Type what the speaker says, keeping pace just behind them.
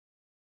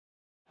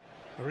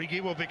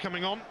Origi will be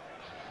coming on.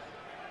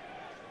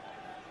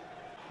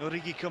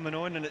 Origi coming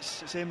on, and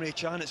it's Emre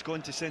Can. It's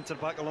gone to centre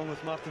back along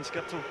with Martin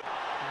Skirtle.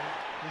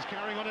 He's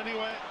carrying on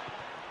anyway.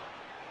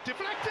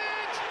 Deflected!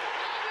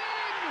 And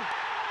in!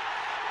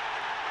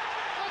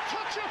 A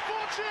touch of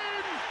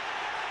fortune!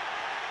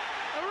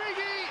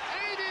 Origi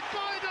aided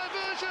by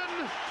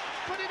diversion,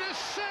 but it has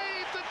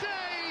saved the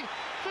day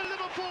for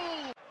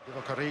Liverpool.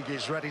 Divock Origi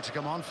is ready to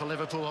come on for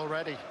Liverpool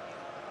already.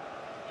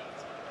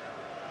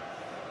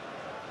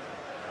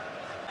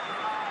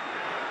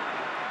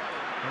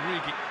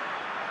 Origi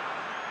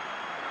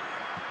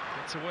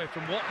gets away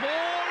from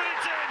Watmore,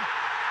 it's in!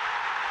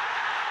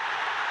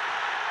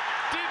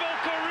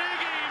 Divock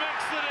Origi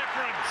makes the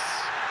difference.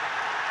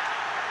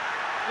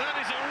 That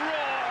is a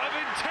roar of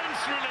intense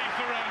relief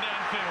around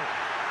Anfield.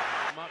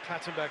 Mark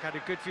Clattenburg had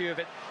a good view of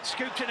it,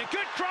 scooped in a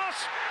good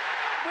cross,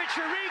 which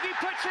Origi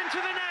puts into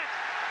the net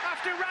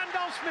after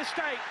Randolph's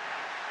mistake.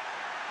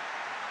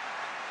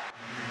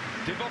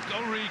 Divock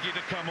Origi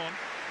to come on,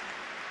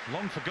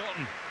 long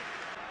forgotten.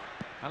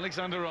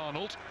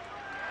 Alexander-Arnold.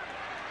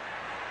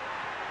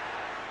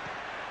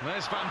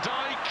 There's Van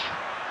Dijk,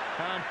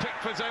 and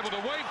Pickford's able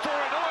to wait for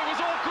it. Oh, it was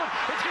awkward.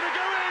 It's going to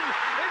go in.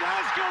 It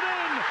has gone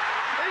in.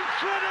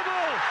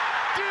 Incredible.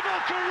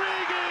 Divock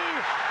Origi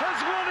has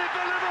won it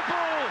for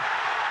Liverpool.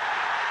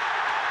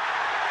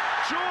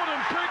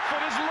 Jordan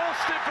Pickford has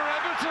lost it for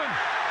Everton.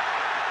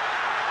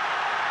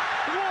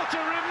 What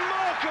a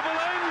remarkable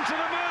end to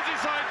the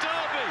Merseyside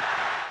derby.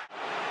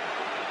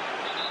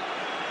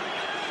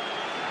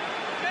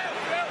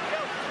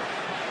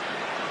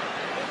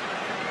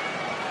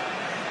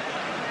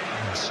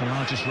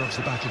 Salah just rubs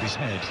the back of his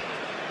head.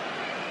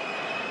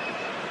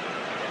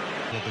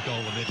 With the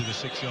goal when they do the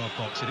 6-yard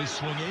box, it is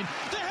swung in.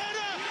 The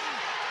header!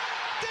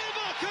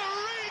 Divock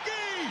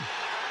Origi!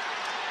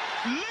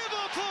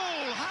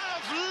 Liverpool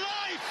have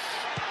life!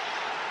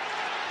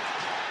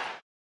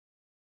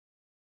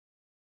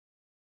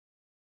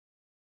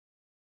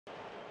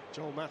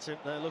 Joel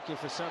Matip there looking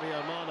for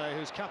Sadio Mane,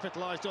 who's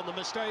capitalised on the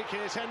mistake.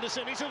 Here's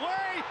Henderson, he's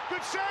away!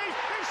 Good save!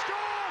 He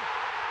scored!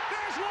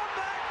 There's one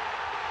back!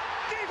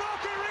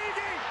 Divock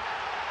Origi!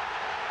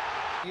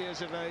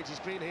 Years of age, he's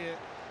been here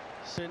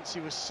since he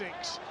was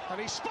 6,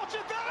 and he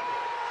spotted that!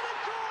 Oh, they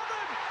caught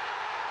them!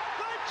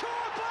 They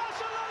caught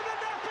Barcelona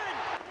napping!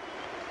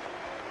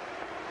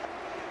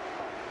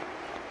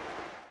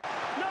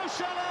 No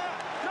Salah,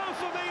 no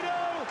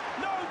Firmino,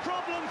 no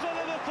problem for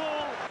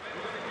Liverpool!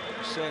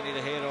 Certainly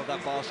the hero of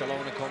that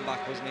Barcelona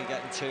comeback, wasn't he,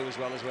 getting 2 as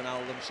well as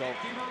Wijnaldum, so...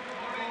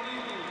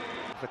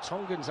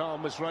 Vertonghen's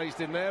arm was raised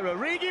in there,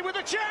 Origi with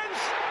a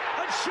chance!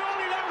 And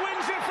surely that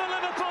wins it for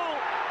Liverpool!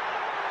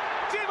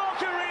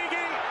 Divock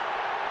Origi,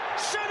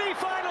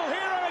 semi-final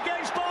hero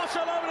against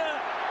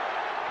Barcelona,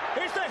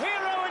 is the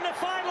hero in the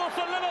final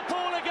for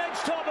Liverpool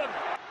against Tottenham.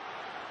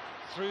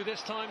 Through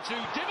this time to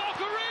Divock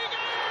Origi!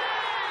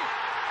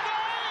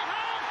 They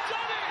have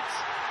done it!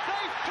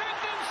 They've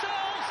pinned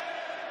themselves!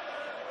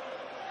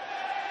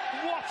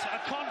 What a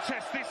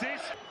contest this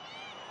is!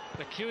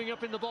 They're queuing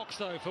up in the box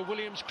though for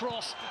Williams'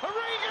 cross.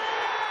 Origi!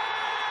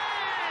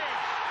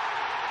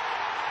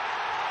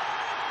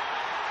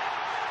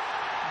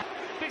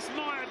 This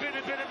might have been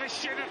a bit of a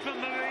shiver from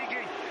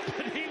Origi,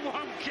 but he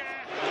won't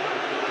care.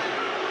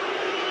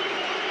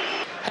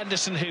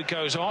 Henderson who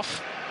goes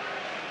off.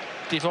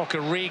 Divock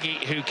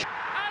Origi who... And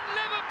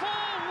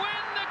Liverpool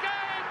win the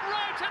game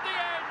right at the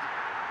end.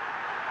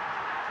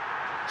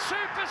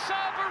 Super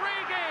sub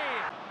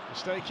Origi.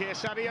 Mistake here,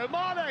 Sadio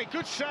Mane,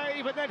 good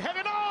save, and then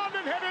headed on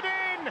and headed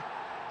in!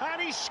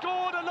 And he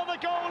scored another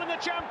goal in the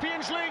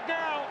Champions League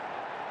now.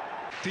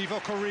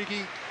 Divock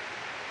Origi,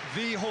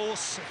 the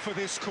horse for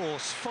this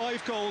course.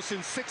 5 goals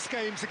in 6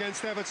 games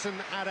against Everton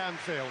at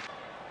Anfield.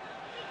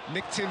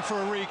 Nicked in for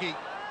Origi.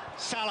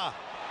 Salah.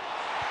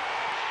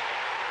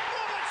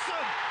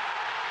 Robertson!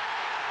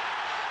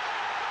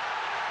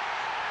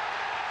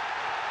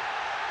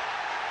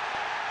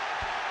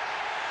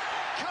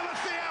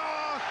 Cometh the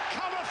hour,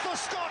 cometh the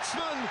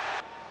Scotsman.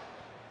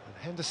 And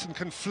Henderson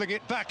can fling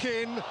it back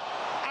in.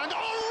 And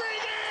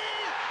Origi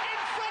in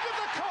front of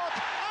the Kop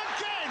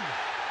again!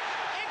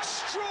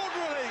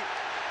 Extraordinary!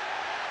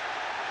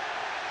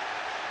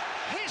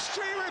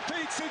 History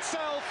repeats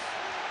itself.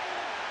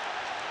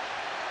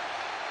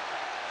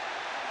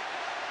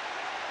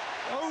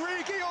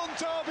 Origi on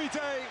Derby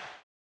Day.